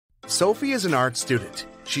Sophie is an art student.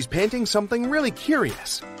 She's painting something really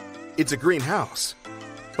curious. It's a greenhouse.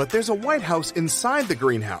 But there's a white house inside the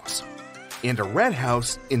greenhouse, and a red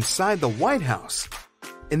house inside the white house.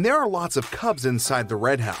 And there are lots of cubs inside the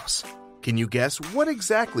red house. Can you guess what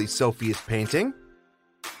exactly Sophie is painting?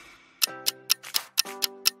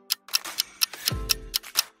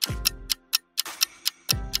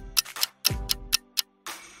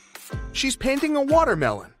 She's painting a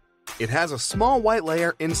watermelon. It has a small white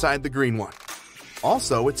layer inside the green one.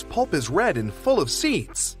 Also, its pulp is red and full of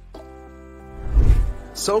seeds.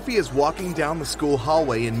 Sophie is walking down the school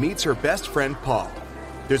hallway and meets her best friend Paul.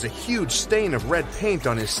 There's a huge stain of red paint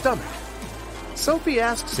on his stomach. Sophie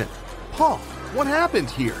asks him, "Paul, what happened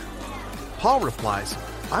here?" Paul replies,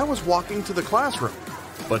 "I was walking to the classroom,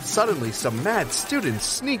 but suddenly some mad students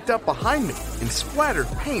sneaked up behind me and splattered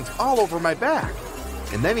paint all over my back.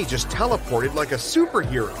 And then he just teleported like a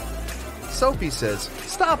superhero." Sophie says,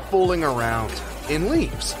 "Stop fooling around," and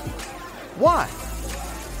leaves. Why?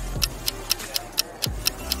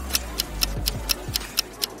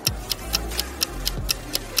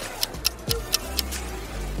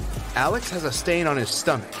 Alex has a stain on his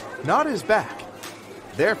stomach, not his back.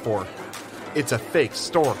 Therefore, it's a fake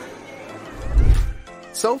story.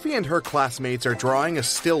 Sophie and her classmates are drawing a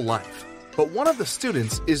still life, but one of the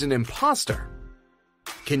students is an imposter.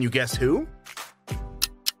 Can you guess who?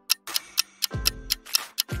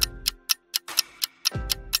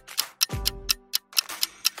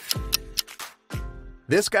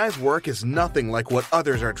 This guy's work is nothing like what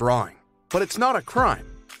others are drawing, but it's not a crime.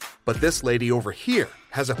 But this lady over here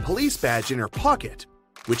has a police badge in her pocket,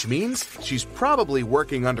 which means she's probably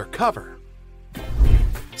working undercover.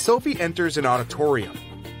 Sophie enters an auditorium.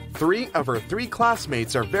 3 of her 3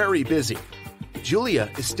 classmates are very busy. Julia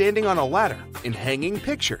is standing on a ladder and hanging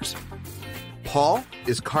pictures. Paul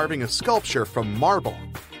is carving a sculpture from marble.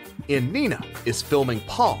 And Nina is filming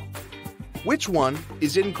Paul. Which one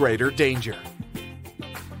is in greater danger?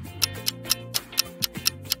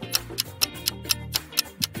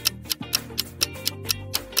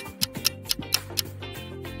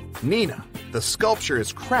 Nina, the sculpture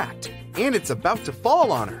is cracked, and it's about to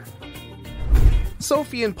fall on her.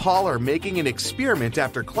 Sophie and Paul are making an experiment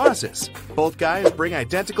after classes. Both guys bring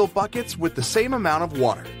identical buckets with the same amount of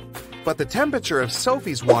water. But the temperature of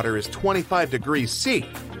Sophie's water is 25 degrees C,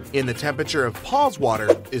 and the temperature of Paul's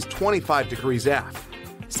water is 25 degrees F.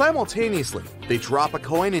 Simultaneously, they drop a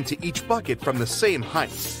coin into each bucket from the same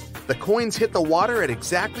height. The coins hit the water at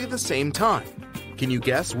exactly the same time. Can you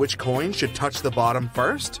guess which coin should touch the bottom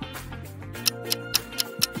first?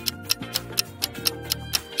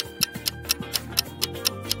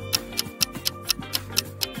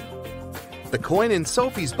 The coin in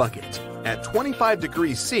Sophie's bucket. At 25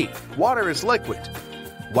 degrees C, water is liquid,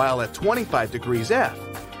 while at 25 degrees F,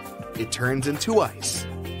 it turns into ice.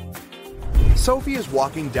 Sophie is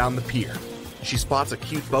walking down the pier. She spots a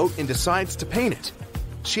cute boat and decides to paint it.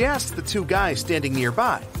 She asks the 2 guys standing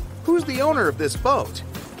nearby, "Who's the owner of this boat?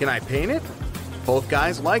 Can I paint it?" Both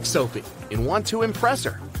guys like Sophie and want to impress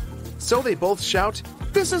her. So they both shout,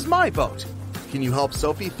 "This is my boat." Can you help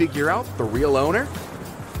Sophie figure out the real owner?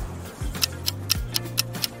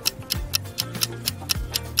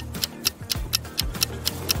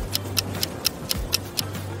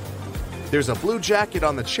 There's a blue jacket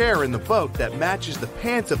on the chair in the boat that matches the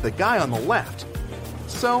pants of the guy on the left.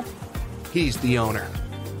 So, he's the owner.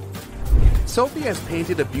 Sophie has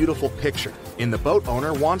painted a beautiful picture, and the boat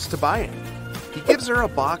owner wants to buy it. He gives her a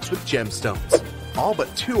box with gemstones. All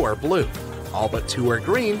but 2 are blue, all but 2 are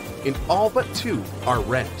green, and all but 2 are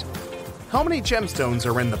red. How many gemstones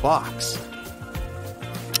are in the box?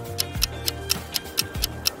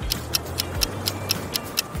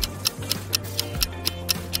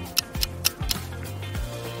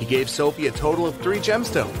 He gave Sophie a total of 3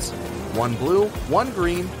 gemstones, 1 blue, 1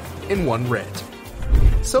 green, and 1 red.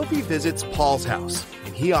 Sophie visits Paul's house,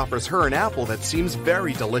 and he offers her an apple that seems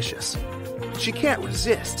very delicious. She can't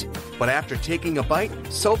resist, but after taking a bite,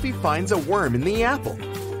 Sophie finds a worm in the apple.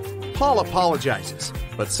 Paul apologizes,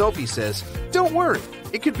 but Sophie says, "Don't worry,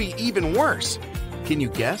 it could be even worse." Can you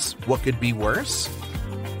guess what could be worse?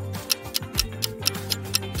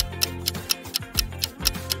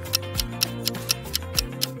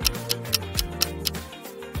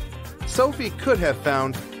 Sophie could have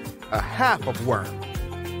found a half of worm.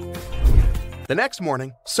 The next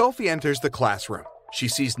morning, Sophie enters the classroom. She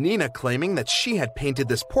sees Nina claiming that she had painted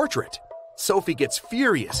this portrait. Sophie gets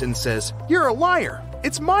furious and says, "You're a liar!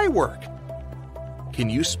 It's my work!" Can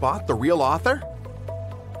you spot the real author?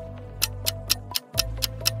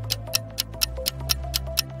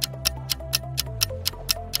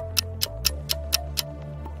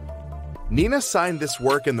 Nina signed this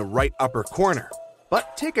work in the right upper corner,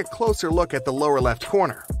 but take a closer look at the lower left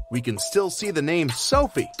corner. We can still see the name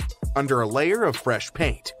Sophie under a layer of fresh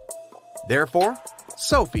paint. Therefore,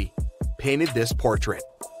 Sophie painted this portrait.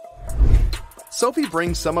 Sophie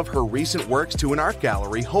brings some of her recent works to an art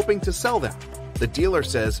gallery hoping to sell them. The dealer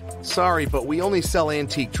says, "Sorry, but we only sell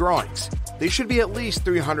antique drawings. They should be at least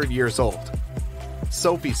 300 years old."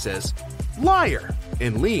 Sophie says, "Liar,"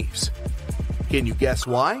 and leaves. Can you guess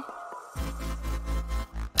why?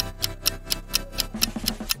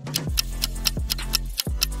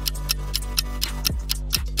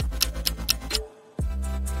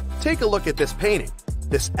 Take a look at this painting.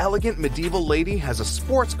 This elegant medieval lady has a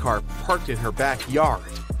sports car parked in her backyard.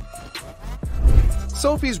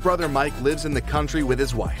 Sophie's brother Mike lives in the country with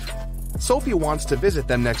his wife. Sophie wants to visit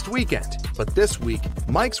them next weekend, but this week,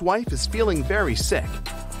 Mike's wife is feeling very sick.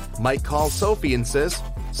 Mike calls Sophie and says,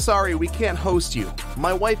 "Sorry, we can't host you.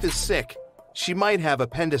 My wife is sick. She might have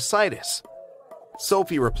appendicitis."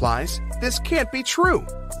 Sophie replies, "This can't be true.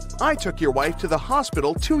 I took your wife to the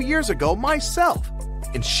hospital 2 years ago myself,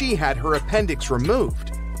 and she had her appendix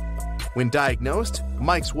removed." When diagnosed,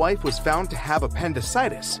 Mike's wife was found to have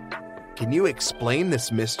appendicitis. Can you explain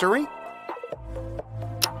this mystery?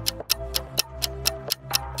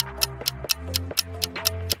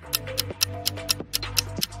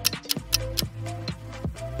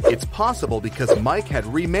 It's possible because Mike had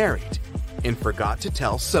remarried and forgot to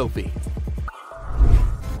tell Sophie.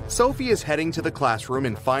 Sophie is heading to the classroom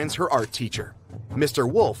and finds her art teacher,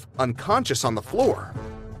 Mr. Wolf, unconscious on the floor.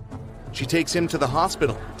 She takes him to the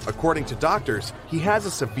hospital. According to doctors, he has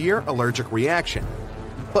a severe allergic reaction.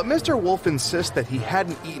 But Mr. Wolf insists that he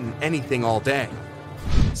hadn't eaten anything all day.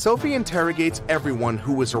 Sophie interrogates everyone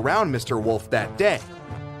who was around Mr. Wolf that day.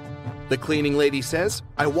 The cleaning lady says,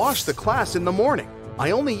 "I wash the class in the morning.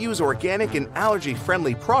 I only use organic and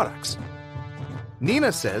allergy-friendly products."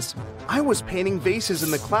 Nina says, "I was painting vases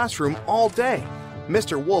in the classroom all day.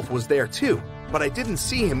 Mr. Wolf was there too, but I didn't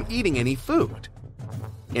see him eating any food."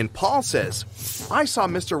 And Paul says, "I saw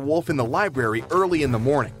Mr. Wolf in the library early in the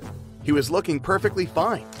morning. He was looking perfectly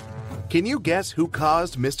fine." Can you guess who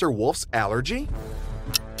caused Mr. Wolf's allergy?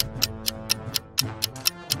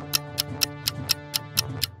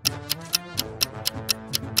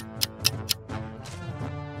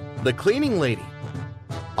 The cleaning lady.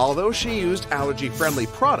 Although she used allergy-friendly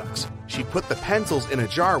products, she put the pencils in a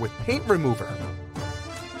jar with paint remover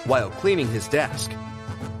while cleaning his desk.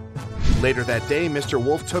 Later that day, Mr.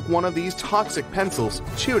 Wolf took one of these toxic pencils,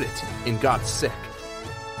 chewed it, and got sick.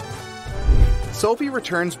 Sophie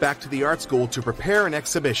returns back to the art school to prepare an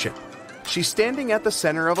exhibition. She's standing at the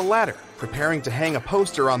center of a ladder, preparing to hang a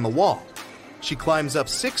poster on the wall. She climbs up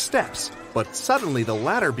 6 steps, but suddenly the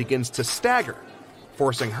ladder begins to stagger,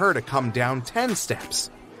 forcing her to come down 10 steps.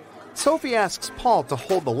 Sophie asks Paul to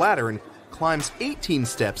hold the ladder and climbs 18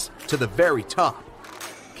 steps to the very top.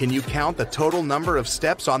 Can you count the total number of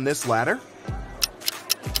steps on this ladder?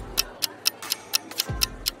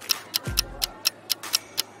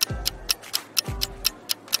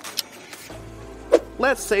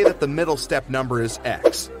 Let's say that the middle step number is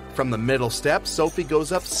x. From the middle step, Sophie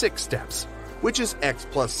goes up 6 steps, which is x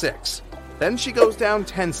plus 6. Then she goes down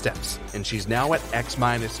 10 steps, and she's now at x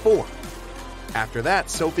minus 4. After that,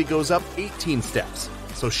 Sophie goes up 18 steps,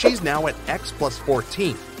 so she's now at x plus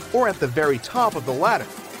 14, or at the very top of the ladder.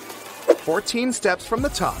 14 steps from the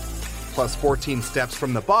top, plus 14 steps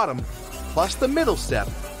from the bottom, plus the middle step,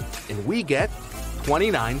 and we get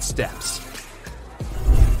 29 steps.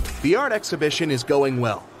 The art exhibition is going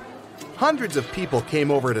well. Hundreds of people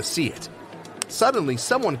came over to see it. Suddenly,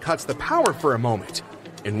 someone cuts the power for a moment,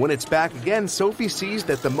 and when it's back again, Sophie sees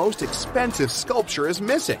that the most expensive sculpture is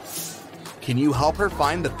missing. Can you help her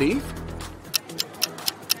find the thief?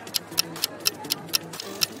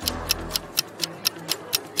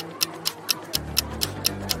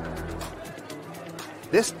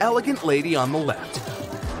 This elegant lady on the left.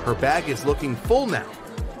 Her bag is looking full now,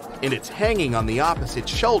 and it's hanging on the opposite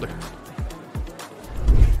shoulder.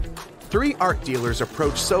 3 art dealers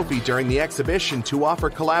approach Sophie during the exhibition to offer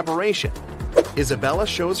collaboration. Isabella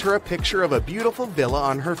shows her a picture of a beautiful villa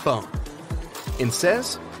on her phone and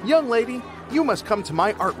says, "Young lady, you must come to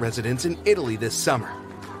my art residence in Italy this summer.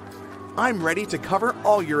 I'm ready to cover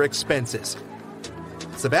all your expenses."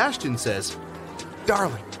 Sebastian says,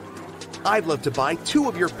 "Darling, I'd love to buy 2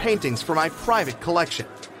 of your paintings for my private collection.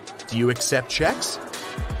 Do you accept checks?"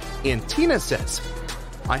 And Tina says,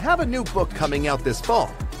 "I have a new book coming out this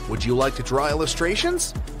fall. Would you like to draw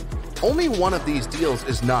illustrations?" Only one of these deals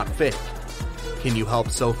is not fake. Can you help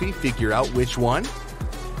Sophie figure out which one?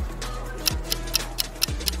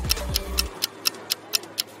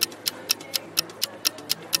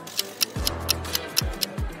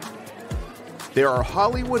 There are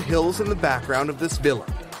Hollywood hills in the background of this villa,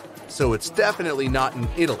 so it's definitely not in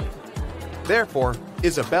Italy. Therefore,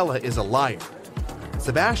 Isabella is a liar.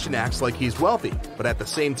 Sebastian acts like he's wealthy, but at the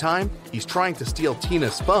same time, he's trying to steal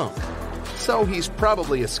Tina's phone. So he's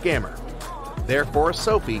probably a scammer. Therefore,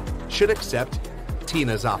 Sophie should accept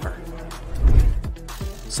Tina's offer.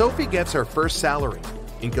 Sophie gets her first salary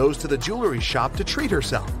and goes to the jewelry shop to treat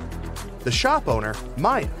herself. The shop owner,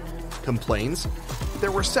 Maya, complains,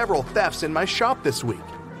 "There were several thefts in my shop this week."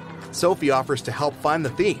 Sophie offers to help find the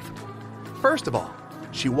thief. First of all,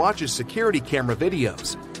 she watches security camera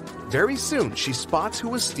videos. Very soon, she spots who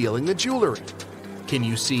was stealing the jewelry. Can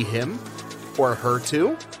you see him? Or her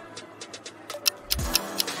too?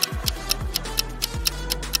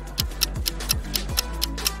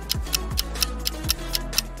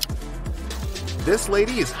 This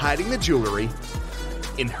lady is hiding the jewelry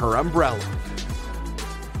in her umbrella.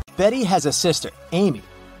 Betty has a sister, Amy.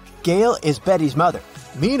 Gail is Betty's mother.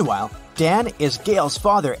 Meanwhile, Dan is Gail's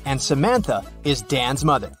father and Samantha is Dan's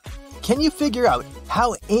mother. Can you figure out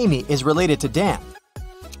how Amy is related to Dan?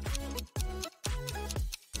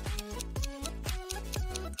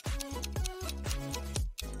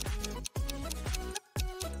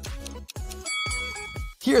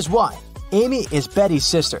 Here's why. Amy is Betty's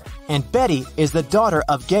sister, and Betty is the daughter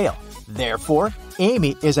of Gail. Therefore,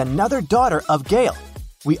 Amy is another daughter of Gail.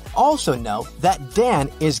 We also know that Dan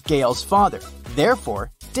is Gail's father.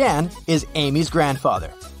 Therefore, Dan is Amy's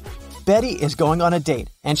grandfather. Betty is going on a date,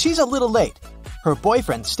 and she's a little late. Her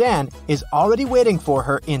boyfriend, Stan, is already waiting for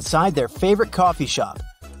her inside their favorite coffee shop.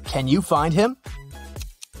 Can you find him?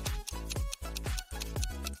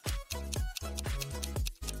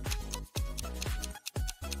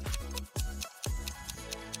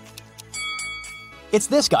 It's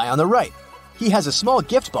this guy on the right. He has a small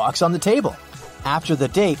gift box on the table. After the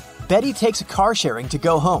date, Betty takes a car sharing to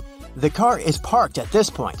go home. The car is parked at this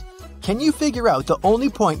point. Can you figure out the only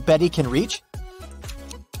point Betty can reach?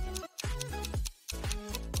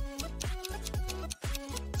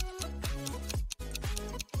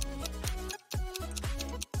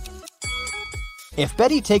 If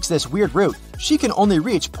Betty takes this weird route, she can only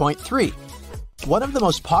reach point 3. One of the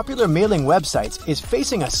most popular mailing websites is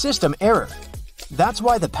facing a system error. That's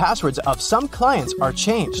why the passwords of some clients are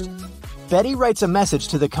changed. Betty writes a message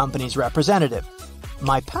to the company's representative.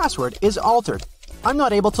 "My password is altered. I'm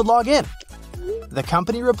not able to log in." The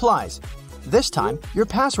company replies, "This time, your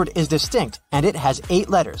password is distinct and it has 8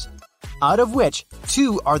 letters, out of which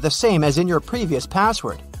 2 are the same as in your previous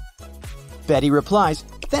password." Betty replies,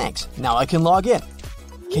 "Thanks, now I can log in."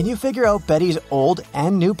 Can you figure out Betty's old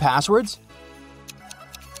and new passwords?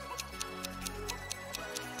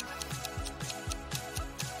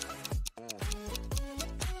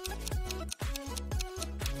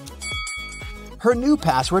 Her new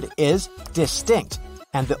password is distinct,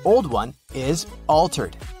 and the old one is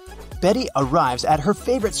altered. Betty arrives at her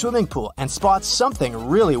favorite swimming pool and spots something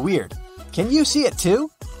really weird. Can you see it too?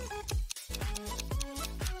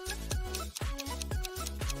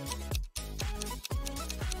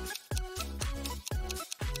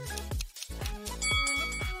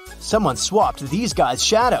 Someone swapped these guys'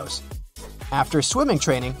 shadows. After swimming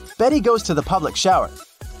training, Betty goes to the public shower.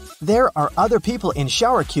 There are other people in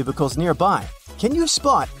shower cubicles nearby. Can you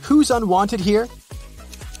spot who's unwanted here?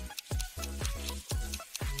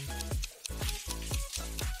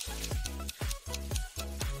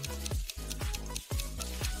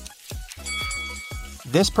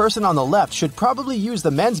 This person on the left should probably use the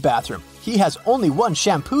men's bathroom. He has only one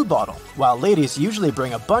shampoo bottle, while ladies usually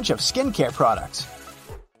bring a bunch of skincare products.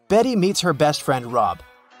 Betty meets her best friend Rob.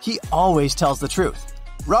 He always tells the truth.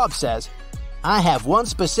 Rob says, "I have one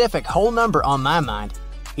specific whole number on my mind.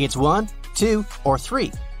 It's 1, 2, or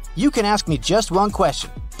 3. You can ask me just one question,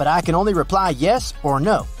 but I can only reply yes or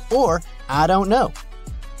no, or I don't know."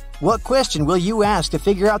 What question will you ask to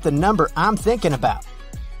figure out the number I'm thinking about?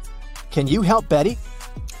 Can you help Betty?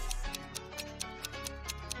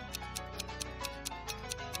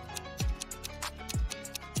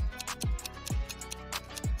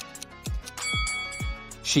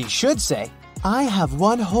 She should say, "I have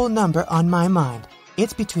one whole number on my mind.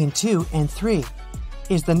 It's between 2 and 3.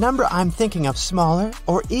 Is the number I'm thinking of smaller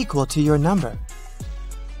or equal to your number?"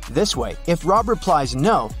 This way, if Rob replies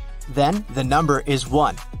no, then the number is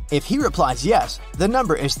 1. If he replies yes, the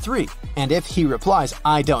number is 3. And if he replies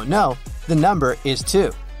 "I don't know," the number is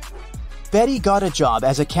 2. Betty got a job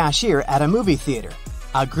as a cashier at a movie theater.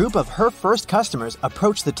 A group of her first customers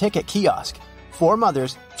approached the ticket kiosk. 4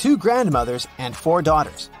 mothers, 2 grandmothers, and 4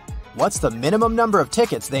 daughters. What's the minimum number of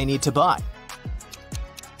tickets they need to buy?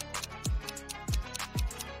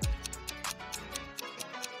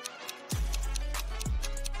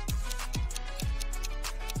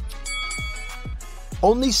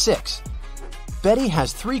 only 6. Betty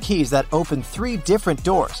has 3 keys that open 3 different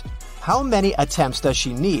doors. How many attempts does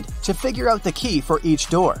she need to figure out the key for each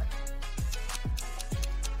door?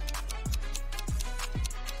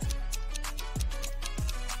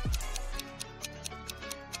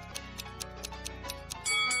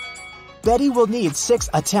 Betty will need 6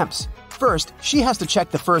 attempts. First, she has to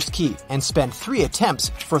check the first key and spend 3 attempts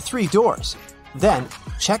for 3 doors. Then,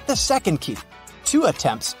 check the second key, 2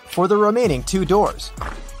 attempts for the remaining 2 doors.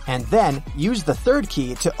 And then, use the third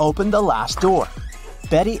key to open the last door.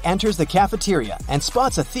 Betty enters the cafeteria and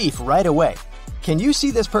spots a thief right away. Can you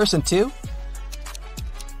see this person too?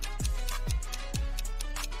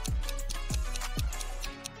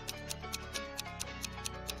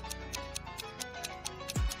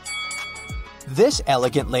 This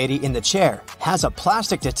elegant lady in the chair has a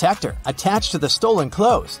plastic detector attached to the stolen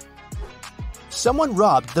clothes. Someone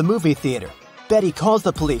robbed the movie theater. Betty calls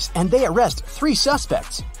the police and they arrest 3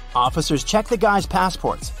 suspects. Officers check the guy's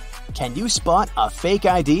passports. Can you spot a fake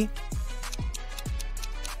ID?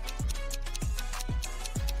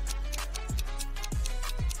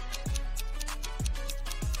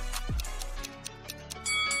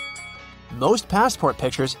 Most passport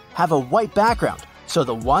pictures have a white background, so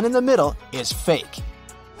the one in the middle is fake.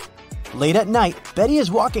 Late at night, Betty is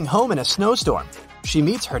walking home in a snowstorm. She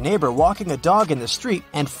meets her neighbor walking a dog in the street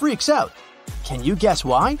and freaks out. Can you guess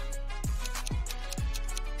why?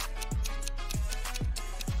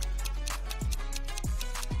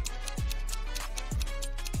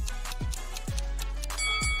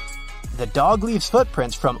 The dog leaves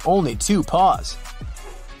footprints from only 2 paws.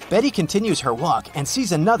 Betty continues her walk and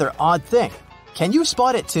sees another odd thing. Can you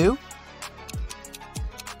spot it too?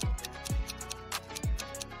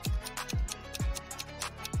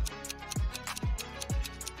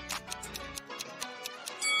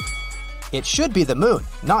 It should be the moon,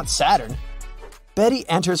 not Saturn. Betty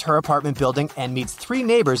enters her apartment building and meets 3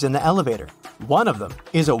 neighbors in the elevator. One of them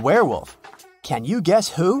is a werewolf. Can you guess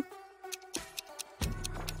who?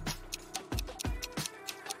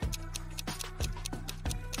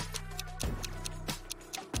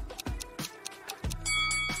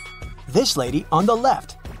 This lady on the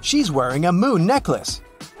left. She's wearing a moon necklace.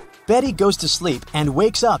 Betty goes to sleep and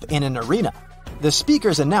wakes up in an arena. The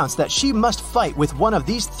speakers announce that she must fight with one of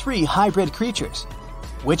these 3 hybrid creatures.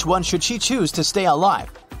 Which one should she choose to stay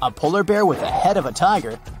alive? A polar bear with a head of a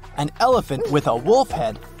tiger, an elephant with a wolf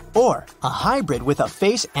head, or a hybrid with a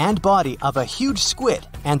face and body of a huge squid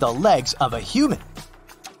and the legs of a human?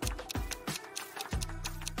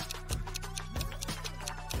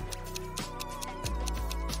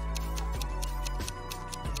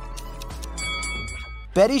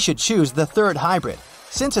 Betty should choose the third hybrid.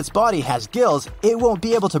 Since its body has gills, it won't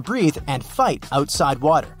be able to breathe and fight outside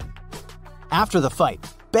water. After the fight,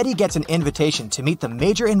 Betty gets an invitation to meet the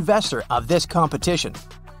major investor of this competition,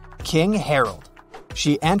 King Harold.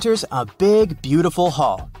 She enters a big, beautiful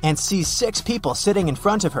hall and sees 6 people sitting in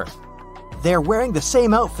front of her. They're wearing the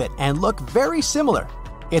same outfit and look very similar.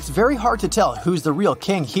 It's very hard to tell who's the real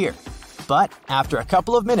king here. But after a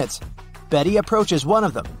couple of minutes, Betty approaches one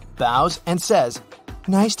of them, bows, and says,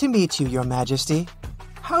 "Nice to meet you, Your Majesty."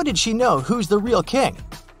 How did she know who's the real king?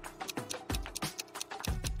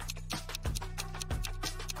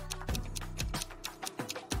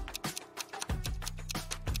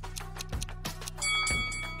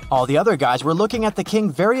 All the other guys were looking at the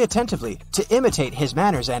king very attentively to imitate his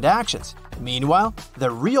manners and actions. Meanwhile,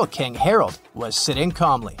 the real King Harold was sitting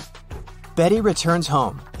calmly. Betty returns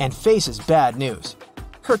home and faces bad news.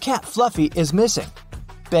 Her cat Fluffy is missing.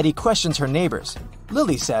 Betty questions her neighbors.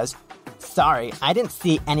 Lily says, "Sorry, I didn't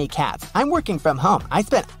see any cats. I'm working from home. I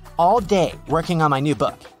spent all day working on my new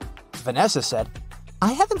book." Vanessa said,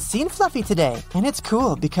 "I haven't seen Fluffy today, and it's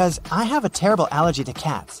cool because I have a terrible allergy to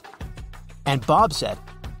cats." And Bob said,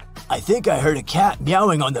 "I think I heard a cat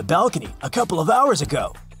meowing on the balcony a couple of hours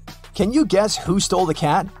ago." Can you guess who stole the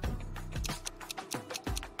cat?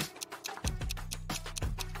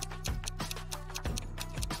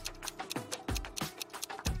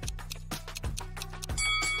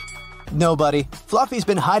 Nobody. Fluffy's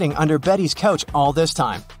been hiding under Betty's couch all this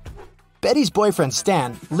time. Betty's boyfriend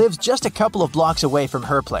Stan lives just a couple of blocks away from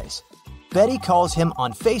her place. Betty calls him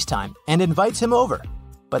on FaceTime and invites him over.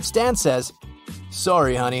 But Stan says,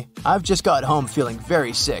 "Sorry, honey, I've just got home feeling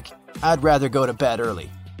very sick. I'd rather go to bed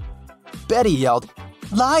early." Betty yelled,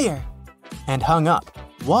 "Liar!" and hung up.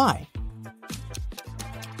 Why?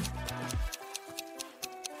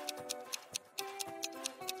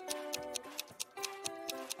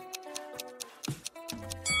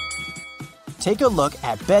 Take a look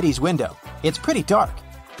at Betty's window. It's pretty dark.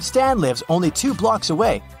 Stan lives only 2 blocks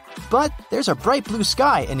away. But there's a bright blue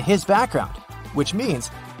sky in his background, which means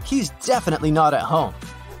he's definitely not at home.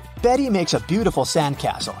 Betty makes a beautiful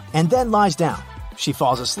sandcastle and then lies down. She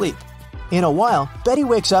falls asleep. In a while, Betty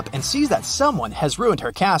wakes up and sees that someone has ruined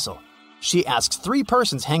her castle. She asks 3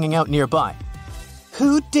 persons hanging out nearby,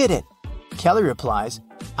 "Who did it?" Kelly replies,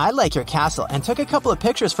 "I like your castle and took a couple of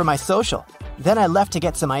pictures for my social. Then I left to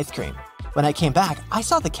get some ice cream. When I came back, I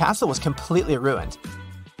saw the castle was completely ruined."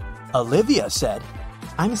 Olivia said,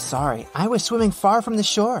 "I'm sorry, I was swimming far from the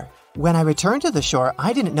shore. When I returned to the shore,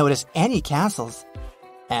 I didn't notice any castles."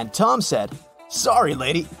 And Tom said, "Sorry,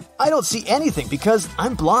 lady, I don't see anything because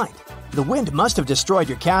I'm blind. The wind must have destroyed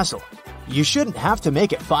your castle. You shouldn't have to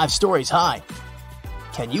make it 5 stories high."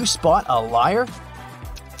 Can you spot a liar?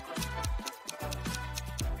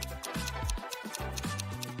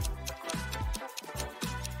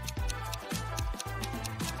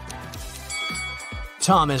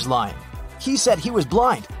 Tom is lying. He said he was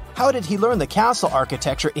blind. How did he learn the castle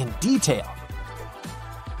architecture in detail?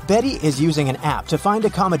 Betty is using an app to find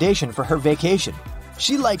accommodation for her vacation.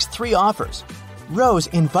 She likes 3 offers. Rose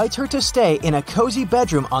invites her to stay in a cozy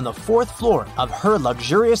bedroom on the 4th floor of her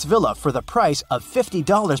luxurious villa for the price of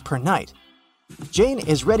 $50 per night. Jane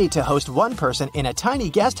is ready to host 1 person in a tiny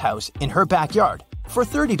guest house in her backyard for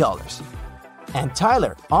 $30. And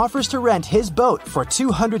Tyler offers to rent his boat for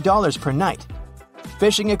 $200 per night.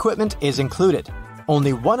 Fishing equipment is included.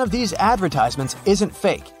 Only one of these advertisements isn't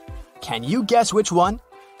fake. Can you guess which one?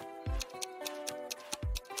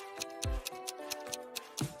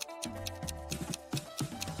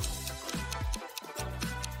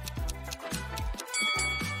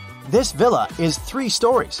 This villa is 3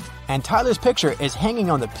 stories, and Tyler's picture is hanging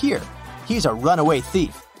on the pier. He's a runaway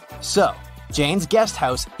thief. So, Jane's guest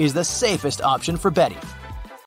house is the safest option for Betty.